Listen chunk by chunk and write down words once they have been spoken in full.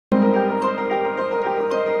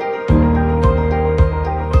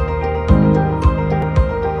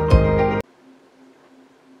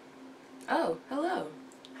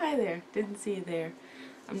Didn't see you there.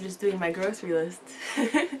 I'm just doing my grocery list.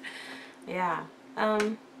 Yeah.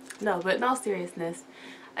 No, but in all seriousness,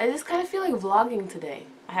 I just kind of feel like vlogging today.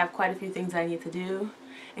 I have quite a few things I need to do,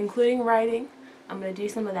 including writing. I'm going to do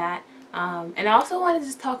some of that. And I also want to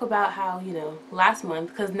just talk about how, you know, last month,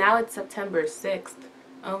 because now it's September 6th.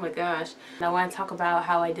 Oh my gosh. And I want to talk about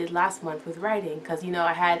how I did last month with writing, because, you know,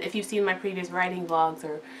 I had, if you've seen my previous writing vlogs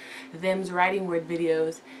or them's writing word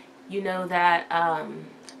videos, you know that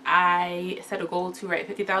I set a goal to write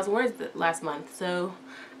 50,000 words last month. So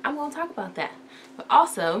I'm going to talk about that. But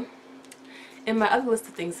also, in my other list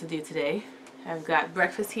of things to do today, I've got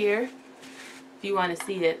breakfast here. If you want to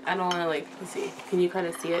see it, I don't want to, like, let's see, can you kind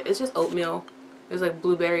of see it? It's just oatmeal. There's like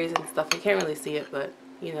blueberries and stuff. You can't really see it, but,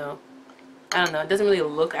 you know, I don't know. It doesn't really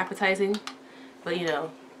look appetizing, but, you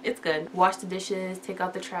know, it's good. Wash the dishes, take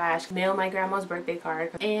out the trash, mail my grandma's birthday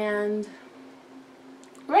card, and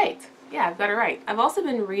write. Yeah, I've got to write. I've also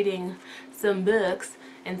been reading some books,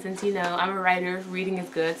 and since, you know, I'm a writer, reading is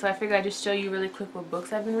good, so I figured I'd just show you really quick what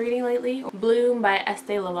books I've been reading lately. Bloom by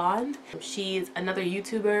Estee Lalonde. She's another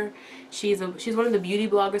YouTuber. She's one of the beauty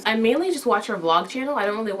bloggers. I mainly just watch her vlog channel. I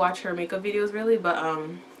don't really watch her makeup videos really, but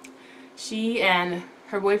she and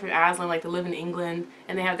her boyfriend Aslan like to live in England,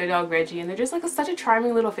 and they have their dog Reggie, and they're just like such a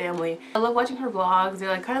charming little family. I love watching her vlogs. They're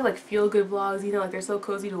like kind of like feel-good vlogs, you know, like they're so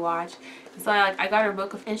cozy to watch. And so I got her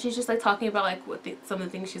book, and she's just like talking about like some of the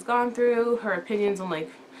things she's gone through, her opinions on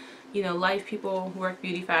like, you know, life, people, work,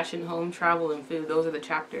 beauty, fashion, home, travel, and food. Those are the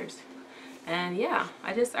chapters. And yeah,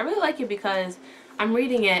 I really like it because I'm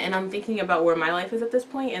reading it and I'm thinking about where my life is at this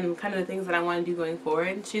point and kind of the things that I want to do going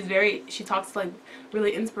forward. She talks like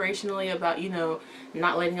really inspirationally about, you know,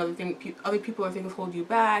 not letting other people or things hold you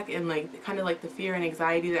back, and like kind of like the fear and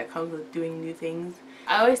anxiety that comes with doing new things.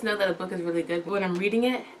 I always know that a book is really good when I'm reading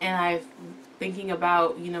it and I'm thinking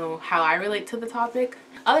about, you know, how I relate to the topic.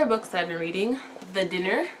 Other books that I've been reading: The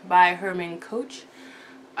Dinner by Herman Koch.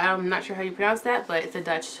 I'm not sure how you pronounce that, but it's a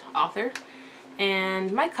Dutch author.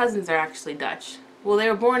 And my cousins are actually Dutch. Well, they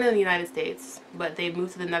were born in the United States, but they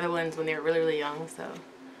moved to the Netherlands when they were really, really young, so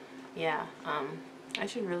yeah, I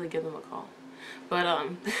should really give them a call.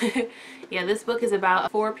 But yeah, this book is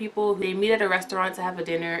about 4 people. They meet at a restaurant to have a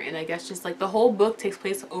dinner, and I guess just like the whole book takes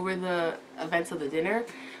place over the events of the dinner.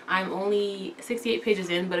 I'm only 68 pages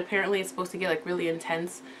in, but apparently it's supposed to get like really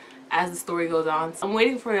intense as the story goes on. So I'm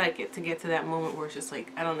waiting for like it to get to that moment where it's just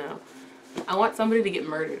like, I don't know, I want somebody to get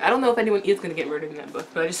murdered. I don't know if anyone is going to get murdered in that book,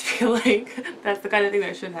 but I just feel like that's the kind of thing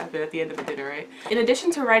that should happen at the end of the dinner, right? In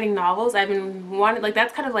addition to writing novels, I've been wanting, like,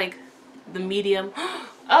 that's kind of like the medium.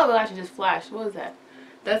 Oh gosh, it just flashed. What was that?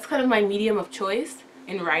 That's kind of my medium of choice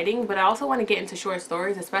in writing, but I also want to get into short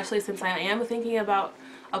stories, especially since I am thinking about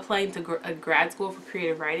applying to a grad school for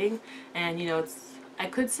creative writing. And, you know, I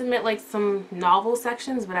could submit like some novel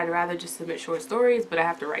sections, but I'd rather just submit short stories, but I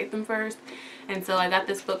have to write them first. And so I got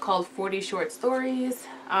this book called 40 Short Stories,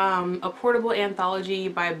 a portable anthology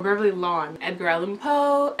by Beverly Lawn, Edgar Allan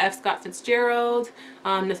Poe, F. Scott Fitzgerald,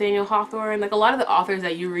 Nathaniel Hawthorne, like a lot of the authors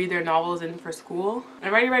that you read their novels in for school.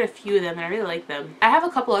 I've already read a few of them and I really like them. I have a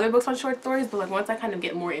couple other books on short stories, but like once I kind of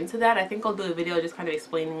get more into that, I think I'll do a video just kind of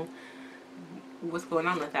explaining what's going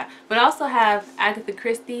on with that. But I also have Agatha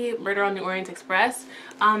Christie, Murder on the Orient Express.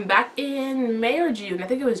 Back in May or June, I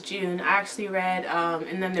think it was June, I actually read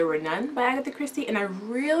And Then There Were None by Agatha Christie, and I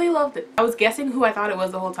really loved it. I was guessing who I thought it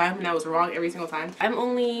was the whole time, and I was wrong every single time. I'm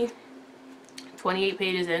only 28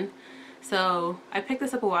 pages in, so I picked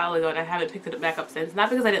this up a while ago and I haven't picked it back up since. Not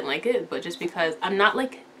because I didn't like it, but just because I'm not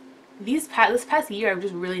like, this past year I've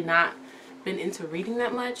just really not been into reading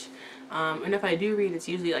that much. And if I do read, it's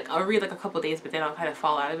usually like I'll read like a couple days, but then I'll kind of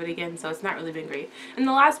fall out of it again, so it's not really been great. And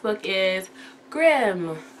the last book is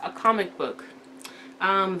Grimm, a comic book,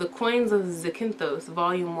 The Coins of Zakynthos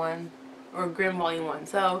Volume 1, or Grimm Volume 1.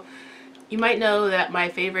 So you might know that my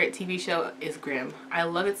favorite TV show is Grimm. I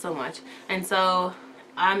love it so much, and so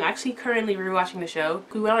I'm actually currently rewatching the show.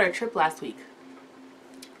 We went on our trip last week.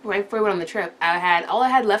 Right before we went on the trip, all I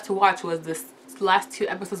had left to watch was this last 2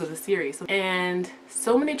 episodes of the series, and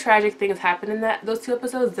so many tragic things happened in those 2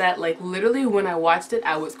 episodes that like literally when I watched it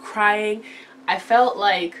I was crying. I felt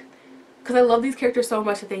like, because I love these characters so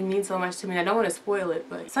much, that they mean so much to me, and I don't want to spoil it,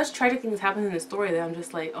 but such tragic things happen in the story that I'm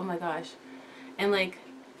just like, oh my gosh. And like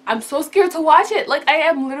I'm so scared to watch it. Like I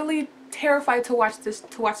am literally terrified to watch this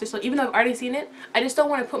show, even though I've already seen it. I just don't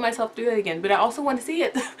want to put myself through that again, but I also want to see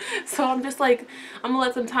it. So I'm just like, I'm gonna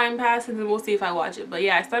let some time pass and then we'll see if I watch it. But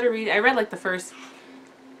yeah, I read like the first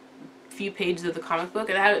few pages of the comic book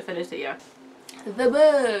and I haven't finished it yet. The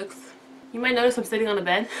books. You might notice I'm sitting on a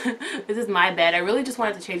bed. This is my bed. I really just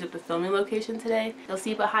wanted to change up the filming location today. You'll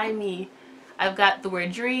see behind me I've got the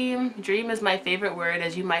word dream. Dream is my favorite word,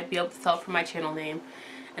 as you might be able to tell from my channel name.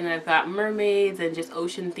 And then I've got mermaids and just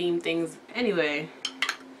ocean themed things. Anyway,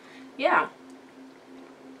 yeah.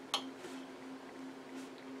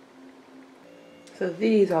 So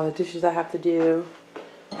these are the dishes I have to do.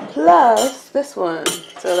 Plus this one.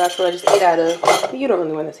 So that's what I just ate out of. You don't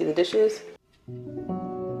really want to see the dishes.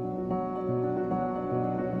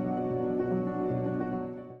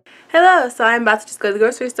 Hello, so I'm about to just go to the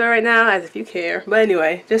grocery store right now, as if you care. But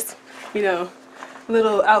anyway, just, you know,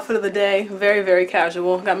 little outfit of the day. Very, very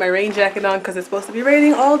casual. Got my rain jacket on because it's supposed to be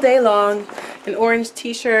raining all day long. An orange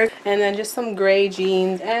t-shirt, and then just some gray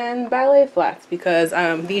jeans and ballet flats because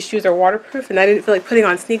these shoes are waterproof and I didn't feel like putting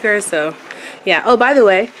on sneakers, so yeah. Oh, by the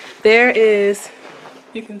way, there is,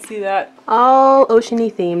 you can see that, all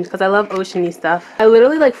oceany themed because I love oceany stuff. I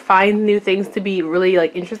literally like find new things to be really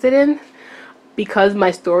like interested in because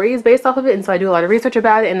my story is based off of it, and so I do a lot of research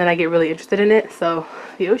about it and then I get really interested in it. So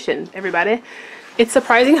the ocean, everybody. It's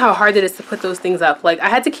surprising how hard it is to put those things up. Like I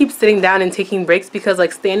had to keep sitting down and taking breaks because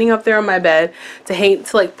like standing up there on my bed to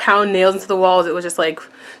like pound nails into the walls, it was just like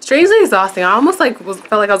strangely exhausting. I almost like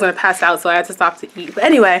felt like I was gonna pass out, so I had to stop to eat. But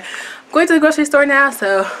anyway, I'm going to the grocery store now,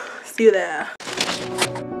 so see you there.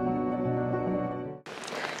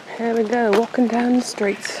 Here we go, walking down the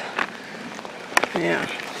street. Yeah.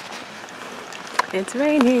 It's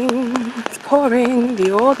raining, it's pouring,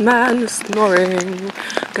 the old man is snoring.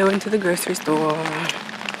 Going to the grocery store.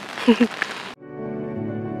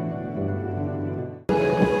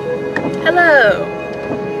 Hello!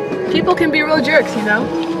 People can be real jerks, you know?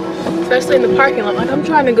 Especially in the parking lot. Like I'm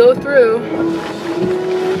trying to go through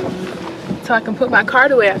so I can put my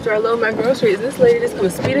cart away after I load my groceries. This lady just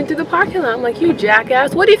comes speeding through the parking lot. I'm like, you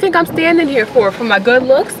jackass, what do you think I'm standing here for? For my good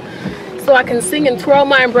looks? So I can sing and twirl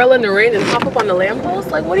my umbrella in the rain and hop up on the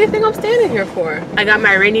lamppost? Like, what do you think I'm standing here for? I got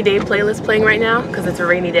my rainy day playlist playing right now because it's a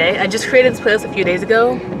rainy day. I just created this playlist a few days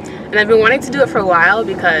ago and I've been wanting to do it for a while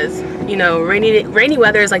because, you know, rainy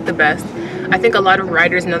weather is like the best. I think a lot of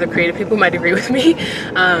writers and other creative people might agree with me.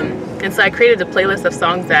 And so I created a playlist of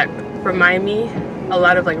songs that remind me a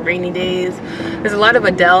lot of like rainy days. There's a lot of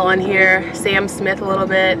Adele on here, Sam Smith a little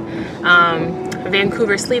bit,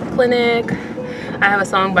 Vancouver Sleep Clinic. I have a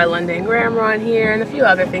song by London Grammar on here and a few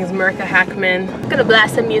other things, Mirka Hackman. I'm gonna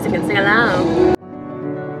blast some music and sing along.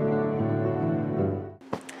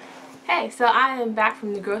 Hey, so I am back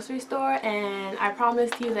from the grocery store and I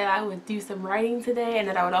promised you that I would do some writing today and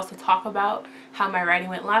that I would also talk about how my writing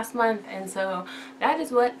went last month, and so that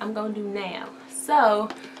is what I'm gonna do now. So,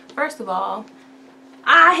 first of all,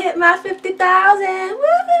 I hit my 50,000! Woo!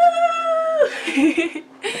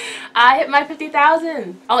 I hit my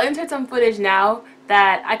 50,000! I'll insert some footage now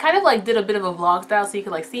that I kind of like did a bit of a vlog style so you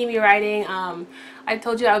could like see me writing. I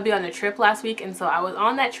told you I would be on a trip last week, and so I was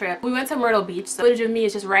on that trip. We went to Myrtle Beach. So footage of me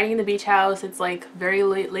is just writing in the beach house. It's like very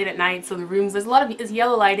late at night, so the rooms, there's a lot of, it's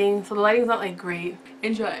yellow lighting, so the lighting's not like great.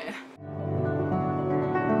 Enjoy.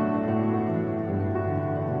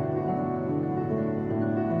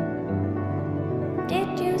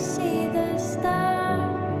 Did you see the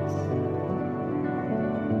stars?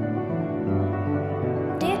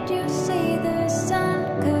 Did you see the sun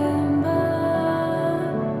come up?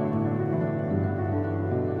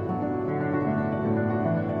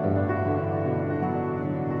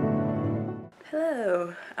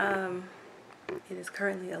 Hello. It is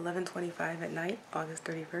currently 11:25 at night, August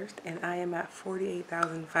 31st, and I am at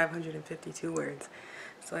 48,552 words.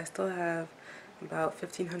 So I still have about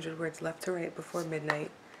 1,500 words left to write before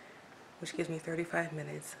midnight, which gives me 35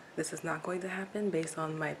 minutes. This is not going to happen based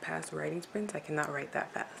on my past writing sprints. I cannot write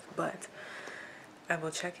that fast, but I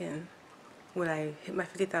will check in when I hit my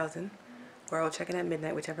 50,000, or I will check in at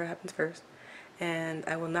midnight, whichever happens first, and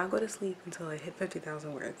I will not go to sleep until I hit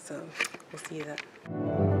 50,000 words, so we'll see you then.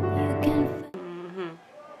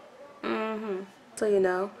 So you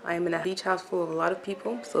know, I am in a beach house full of a lot of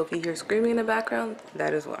people, so if you hear screaming in the background,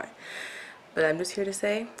 that is why. But I'm just here to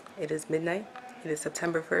say, it is midnight, it is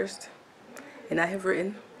September 1st, and I have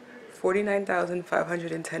written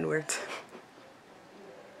 49,510 words.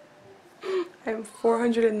 I'm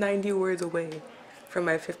 490 words away from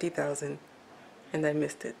my 50,000, and I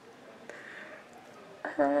missed it.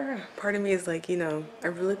 Part of me is like, you know, I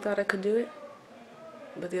really thought I could do it,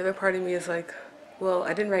 but the other part of me is like, well,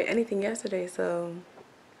 I didn't write anything yesterday, so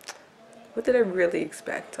what did I really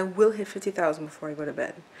expect? I will hit 50,000 before I go to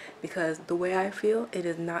bed, because the way I feel, it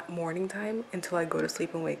is not morning time until I go to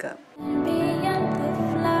sleep and wake up.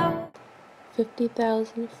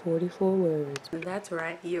 50,044 words. That's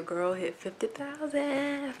right, your girl hit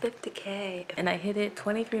 50,000, 50K. And I hit it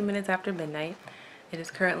 23 minutes after midnight. It is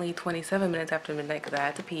currently 27 minutes after midnight because I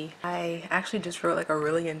had to pee. I actually just wrote like a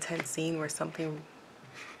really intense scene where something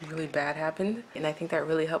really bad happened, and I think that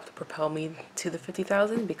really helped propel me to the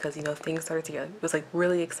 50,000 because, you know, things started to get, it was like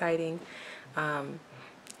really exciting.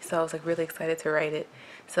 So I was like really excited to write it.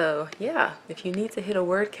 So yeah, if you need to hit a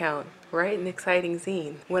word count, write an exciting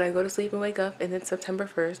scene. When I go to sleep and wake up, and it's September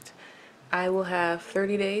 1st, I will have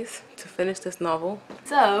 30 days to finish this novel.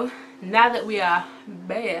 So now that we are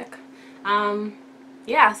back,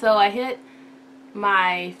 yeah, so I hit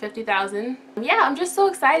my 50,000. Yeah, I'm just so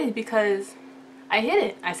excited because I hit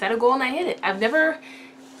it. I set a goal and I hit it. I've never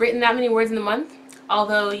written that many words in a month,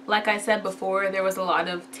 although like I said before, there was a lot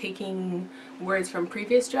of taking words from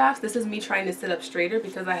previous drafts. This is me trying to sit up straighter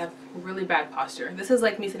because I have really bad posture. This is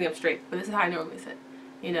like me sitting up straight, but this is how I normally sit.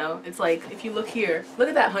 You know, it's like if you look here, look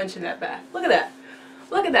at that hunch in that back. Look at that.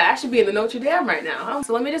 Look at that. I should be in the Notre Dame right now.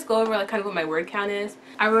 So let me just go over like kind of what my word count is.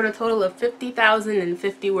 I wrote a total of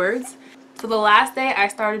 50,050 words. So the last day I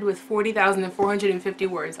started with 40,450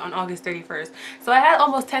 words on August 31st. So I had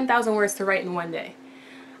almost 10,000 words to write in one day.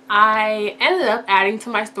 I ended up adding to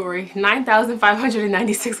my story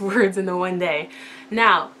 9,596 words in the one day.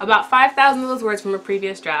 Now, about 5,000 of those words from a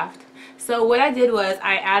previous draft. So what I did was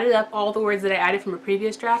I added up all the words that I added from a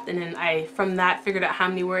previous draft, and then I, from that, figured out how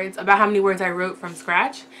many words I wrote from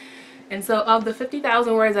scratch. And so of the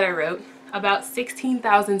 50,000 words that I wrote, about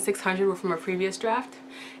 16,600 were from a previous draft.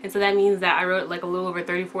 And so that means that I wrote like a little over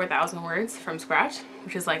 34,000 words from scratch,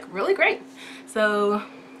 which is like really great. So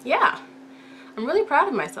yeah, I'm really proud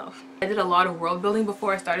of myself. I did a lot of world building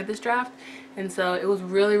before I started this draft, and so it was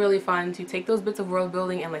really fun to take those bits of world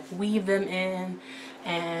building and like weave them in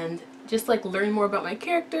and just like learn more about my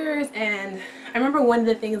characters. And I remember one of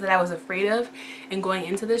the things that I was afraid of in going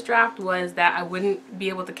into this draft was that I wouldn't be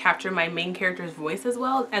able to capture my main character's voice as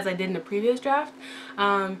well as I did in the previous draft.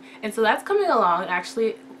 And so that's coming along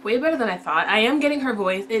actually way better than I thought. I am getting her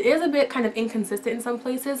voice. It is a bit kind of inconsistent in some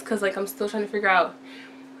places because like I'm still trying to figure out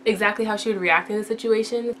exactly how she would react in the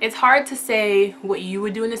situation. It's hard to say what you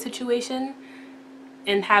would do in a situation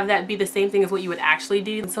and have that be the same thing as what you would actually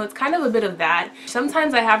do. So it's kind of a bit of that.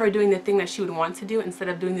 Sometimes I have her doing the thing that she would want to do instead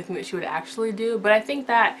of doing the thing that she would actually do. But I think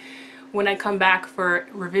that when I come back for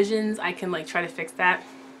revisions, I can like try to fix that.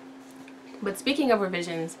 But speaking of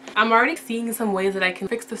revisions, I'm already seeing some ways that I can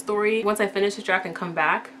fix the story once I finish the draft and come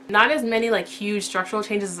back. Not as many like huge structural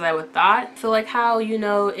changes as I would thought. So like how, you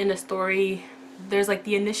know, in a story, there's like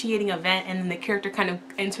the initiating event and then the character kind of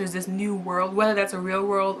enters this new world, whether that's a real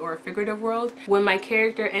world or a figurative world. When my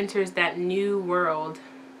character enters that new world,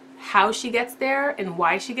 how she gets there and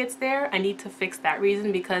why she gets there, I need to fix that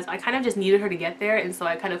reason because I kind of just needed her to get there, and so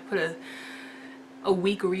I kind of put a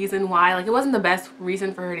weak reason why. Like it wasn't the best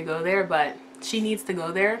reason for her to go there, but she needs to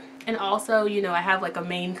go there. And also, you know, I have like a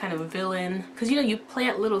main kind of villain because, you know, you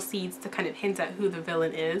plant little seeds to kind of hint at who the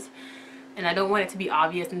villain is. And I don't want it to be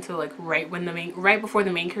obvious until like right before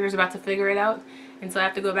the main character is about to figure it out. And so I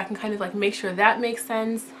have to go back and kind of like make sure that makes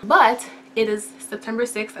sense. But it is September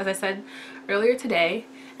 6th, as I said earlier today,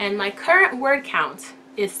 and my current word count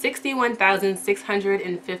is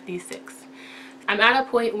 61,656. I'm at a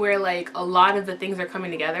point where like a lot of the things are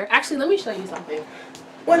coming together. Actually, let me show you something.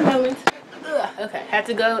 One moment. Ugh, okay, had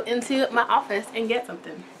to go into my office and get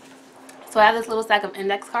something. So I have this little stack of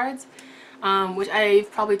index cards. Which I've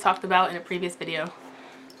probably talked about in a previous video,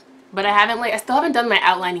 but I still haven't done my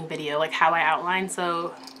outlining video, like how I outline,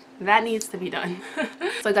 so that needs to be done.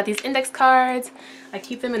 So I got these index cards. I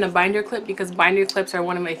keep them in a binder clip because binder clips are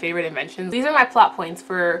one of my favorite inventions. These are my plot points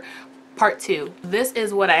for part 2. This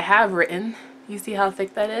is what I have written. You see how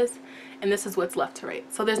thick that is? And this is what's left to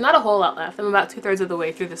write. So there's not a whole lot left. I'm about 2/3 of the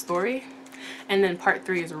way through the story, and then part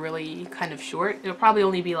 3 is really kind of short. It'll probably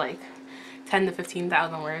only be like 10 to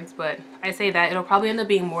 15,000 words, but I say that it'll probably end up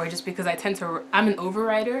being more just because I'm an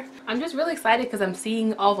overwriter. I'm just really excited because I'm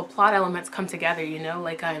seeing all the plot elements come together, you know,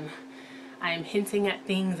 like I'm hinting at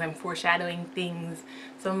things, I'm foreshadowing things.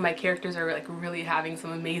 Some of my characters are like really having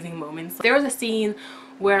some amazing moments. There was a scene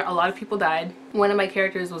where a lot of people died. One of my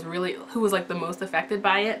characters was who was like the most affected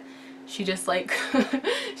by it. She just like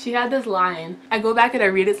she had this line. I go back and I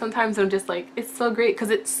read it sometimes and I'm just like, it's so great because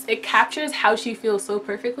it captures how she feels so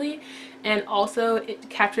perfectly, and also it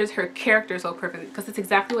captures her character so perfectly because it's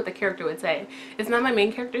exactly what the character would say. It's not my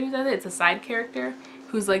main character who does it, it's a side character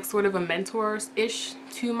who's like sort of a mentor-ish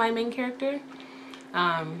to my main character.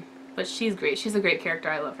 But she's great. She's a great character.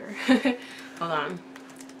 I love her. Hold on.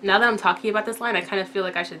 Now that I'm talking about this line, I kind of feel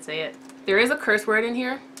like I should say it. There is a curse word in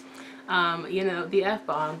here. You know, the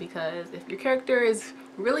F-bomb, because if your character is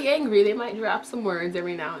really angry, they might drop some words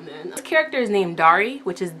every now and then. This character is named Dari,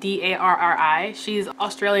 which is D-A-R-R-I. She's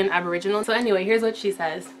Australian Aboriginal. So anyway, here's what she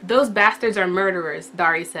says. "Those bastards are murderers,"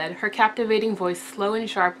 Dari said, her captivating voice slow and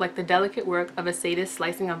sharp like the delicate work of a sadist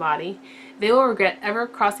slicing a body. "They will regret ever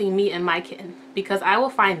crossing me and my kin, because I will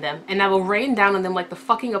find them and I will rain down on them like the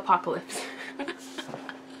fucking apocalypse."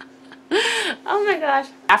 Oh my gosh.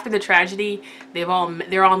 After the tragedy, they're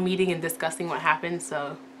all meeting and discussing what happened,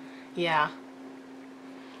 so yeah.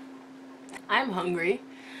 I'm hungry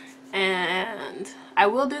and I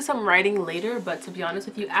will do some writing later, but to be honest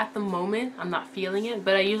with you, at the moment I'm not feeling it.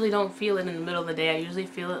 But I usually don't feel it in the middle of the day. I usually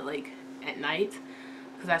feel it like at night,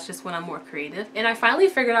 because that's just when I'm more creative. And I finally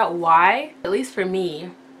figured out why, at least for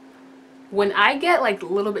me, when I get like a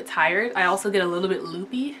little bit tired, I also get a little bit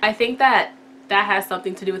loopy. I think that has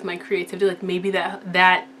something to do with my creativity. Like maybe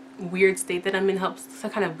that weird state that I'm in helps to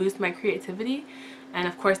kind of boost my creativity. And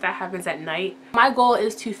of course that happens at night. My goal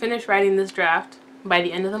is to finish writing this draft by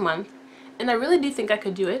the end of the month, and I really do think I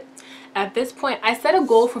could do it. At this point, I set a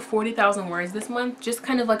goal for 40,000 words this month, just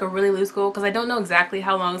kind of like a really loose goal, because I don't know exactly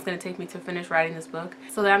how long it's going to take me to finish writing this book.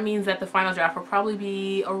 So that means that the final draft will probably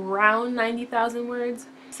be around 90,000 words.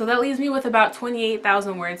 So that leaves me with about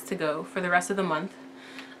 28,000 words to go for the rest of the month.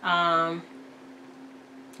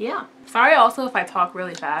 Yeah. Sorry also if I talk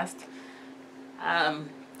really fast.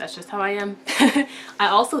 That's just how I am. I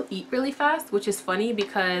also eat really fast, which is funny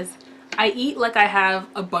because I eat like I have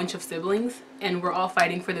a bunch of siblings and we're all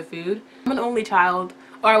fighting for the food. I'm an only child,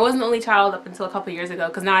 or I was an only child up until a couple years ago,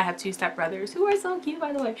 because now I have 2 stepbrothers who are so cute,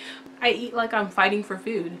 by the way. I eat like I'm fighting for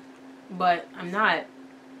food, but I'm not.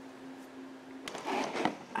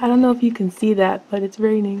 I don't know if you can see that, but it's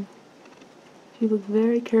raining. If you look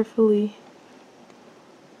very carefully,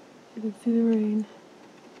 you can see the rain.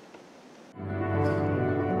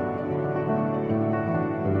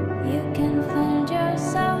 You can find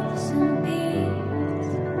yourself some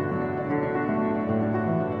peace.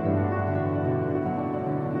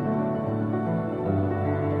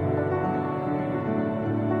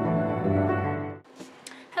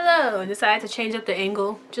 Hello, decided to change up the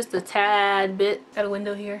angle just a tad bit. Got a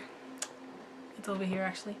window here. It's over here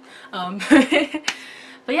actually.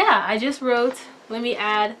 But yeah, I just wrote, let me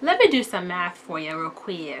do some math for you real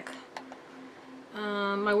quick.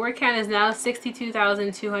 My word count is now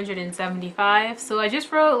 62,275, so I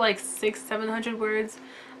just wrote like 600-700 words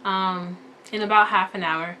in about half an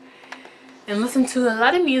hour, and listened to a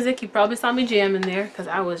lot of music. You probably saw me jamming there because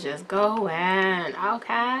I was just going.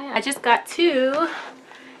 Okay, I just got to,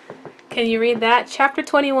 can you read that? Chapter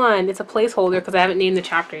 21. It's a placeholder because I haven't named the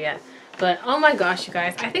chapter yet. But oh my gosh, you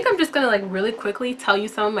guys, I think I'm just gonna like really quickly tell you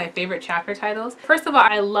some of my favorite chapter titles. First of all,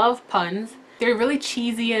 I love puns. They're really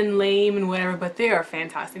cheesy and lame and whatever, but they are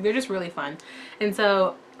fantastic. They're just really fun. And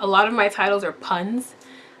so a lot of my titles are puns.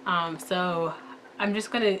 So I'm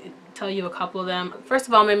just going to tell you a couple of them. First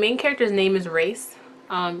of all, my main character's name is Race.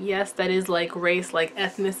 Yes, that is like race, like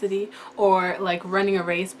ethnicity, or like running a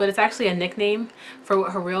race, but it's actually a nickname for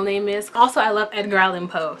what her real name is. Also, I love Edgar Allan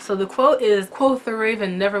Poe. So the quote is, "Quoth the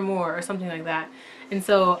raven, nevermore," or something like that. And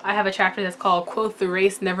so I have a chapter that's called "Quoth the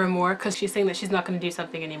race nevermore," because she's saying that she's not going to do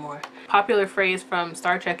something anymore. Popular phrase from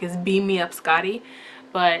Star Trek is "beam me up, Scotty,"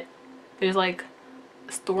 but there's like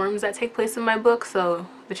storms that take place in my book, so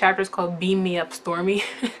the chapter is called "Beam Me Up, Stormy."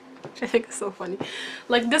 Which I think is so funny.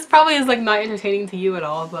 Like, this probably is like not entertaining to you at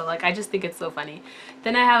all, but like I just think it's so funny.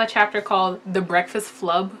 Then I have a chapter called "The Breakfast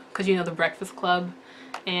Flub," because you know the Breakfast Club,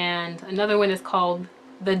 and another one is called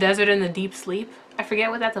 "The Desert and the Deep Sleep." I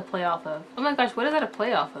forget what that's a play off of. Oh my gosh, what is that a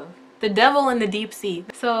play off of? The Devil in the Deep Sea.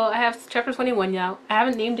 So I have chapter 21 now. I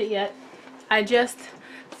haven't named it yet. I just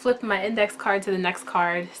flipped my index card to the next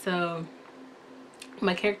card, so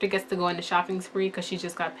my character gets to go on the shopping spree because she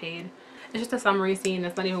just got paid. It's just a summary scene.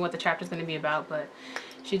 That's not even what the chapter's going to be about, but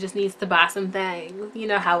she just needs to buy some things. You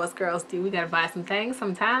know how us girls do. We gotta buy some things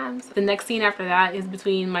sometimes. The next scene after that is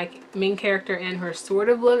between my main character and her sort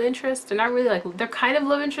of love interest. They're not really like, they're kind of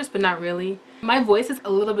love interest, but not really. My voice is a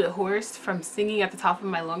little bit hoarse from singing at the top of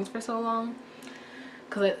my lungs for so long.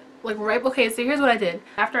 Cause okay, so here's what I did.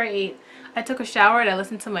 After I ate, I took a shower and I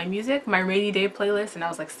listened to my music, my rainy day playlist, and I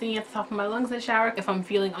was like singing at the top of my lungs in the shower if I'm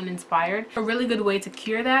feeling uninspired. A really good way to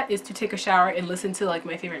cure that is to take a shower and listen to like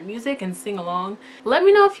my favorite music and sing along. Let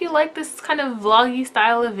me know if you like this kind of vloggy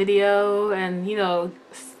style of video and, you know,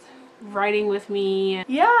 writing with me.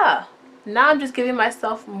 Yeah, now I'm just giving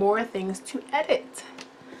myself more things to edit.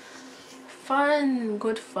 Fun,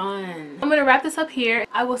 good fun. I'm gonna wrap this up here.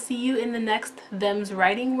 I will see you in the next Them's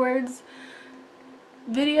Writing Words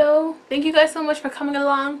video. Thank you guys so much for coming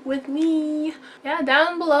along with me. Yeah,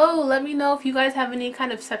 down below let me know if you guys have any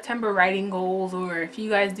kind of September writing goals, or if you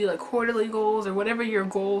guys do like quarterly goals or whatever your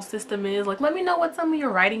goal system is. Like, let me know what some of your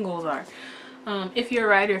writing goals are. If you're a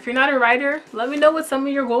writer. If you're not a writer, let me know what some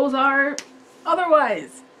of your goals are.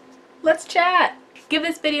 Otherwise, let's chat. Give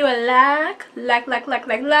this video a like.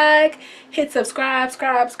 Hit subscribe.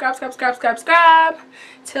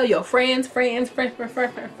 Tell your friends.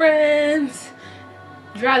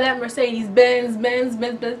 Drive that Mercedes Benz.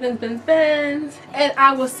 And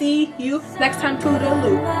I will see you next time.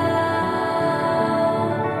 Toodaloo.